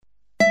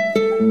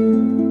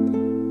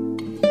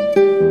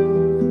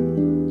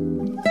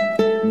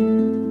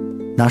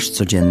Nasz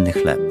codzienny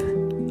chleb.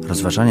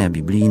 Rozważania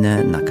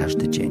biblijne na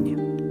każdy dzień.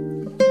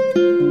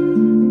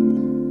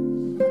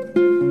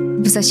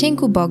 W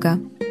zasięgu Boga.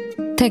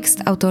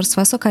 Tekst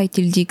autorstwa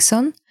Sokajtil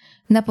Dixon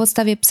na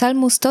podstawie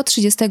Psalmu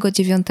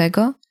 139,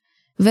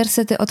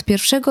 wersety od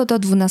 1 do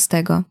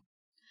 12.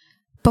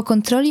 Po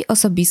kontroli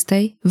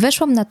osobistej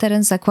weszłam na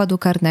teren zakładu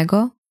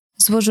karnego,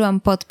 złożyłam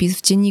podpis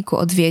w dzienniku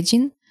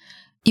odwiedzin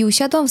i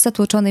usiadłam w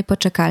zatłoczonej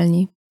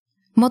poczekalni.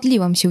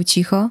 Modliłam się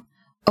cicho,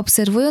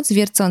 obserwując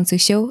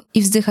wiercących się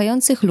i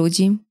wzdychających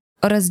ludzi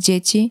oraz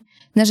dzieci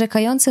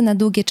narzekające na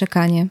długie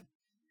czekanie.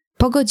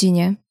 Po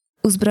godzinie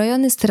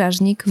uzbrojony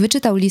strażnik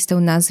wyczytał listę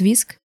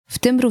nazwisk, w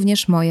tym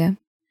również moje.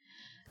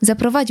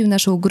 Zaprowadził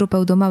naszą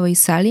grupę do małej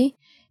sali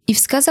i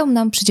wskazał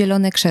nam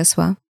przydzielone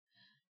krzesła.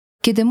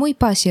 Kiedy mój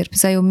pasierb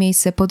zajął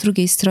miejsce po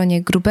drugiej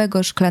stronie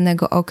grubego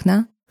szklanego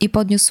okna i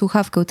podniósł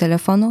słuchawkę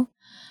telefonu,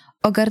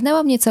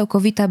 ogarnęła mnie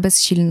całkowita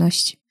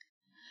bezsilność.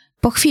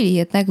 Po chwili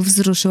jednak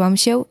wzruszyłam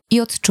się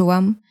i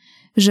odczułam,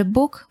 że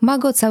Bóg ma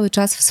go cały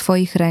czas w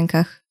swoich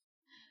rękach.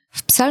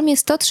 W Psalmie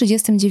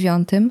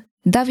 139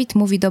 Dawid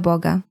mówi do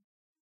Boga: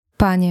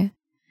 Panie,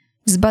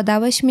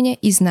 zbadałeś mnie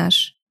i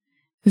znasz.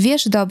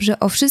 Wiesz dobrze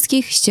o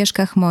wszystkich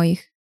ścieżkach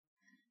moich.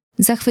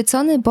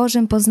 Zachwycony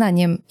Bożym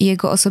poznaniem i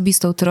Jego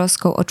osobistą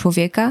troską o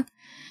człowieka,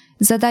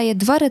 zadaje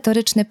dwa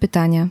retoryczne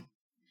pytania.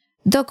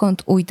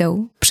 Dokąd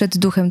ujdę przed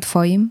duchem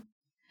Twoim?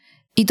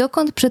 I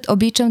dokąd przed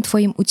obliczem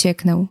Twoim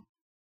ucieknę?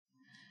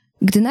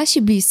 Gdy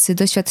nasi bliscy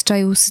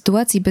doświadczają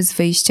sytuacji bez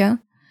wyjścia,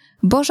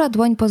 Boża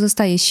dłoń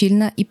pozostaje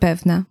silna i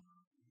pewna.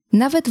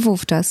 Nawet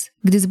wówczas,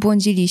 gdy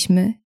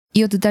zbłądziliśmy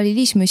i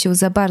oddaliliśmy się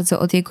za bardzo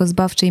od Jego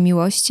zbawczej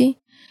miłości,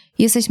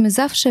 jesteśmy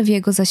zawsze w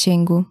Jego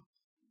zasięgu.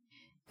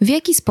 W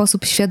jaki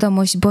sposób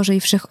świadomość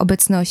Bożej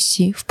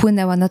wszechobecności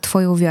wpłynęła na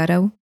Twoją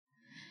wiarę?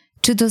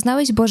 Czy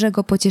doznałeś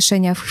Bożego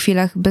pocieszenia w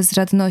chwilach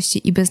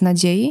bezradności i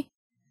beznadziei?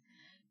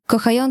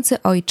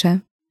 Kochający Ojcze,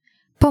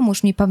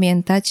 pomóż mi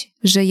pamiętać,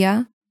 że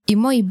ja i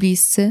moi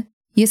bliscy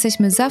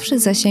jesteśmy zawsze w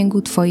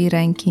zasięgu Twojej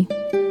ręki.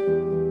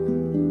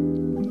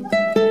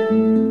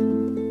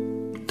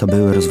 To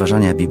były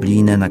rozważania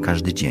biblijne na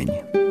każdy dzień.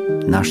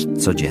 Nasz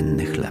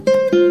codzienny chleb.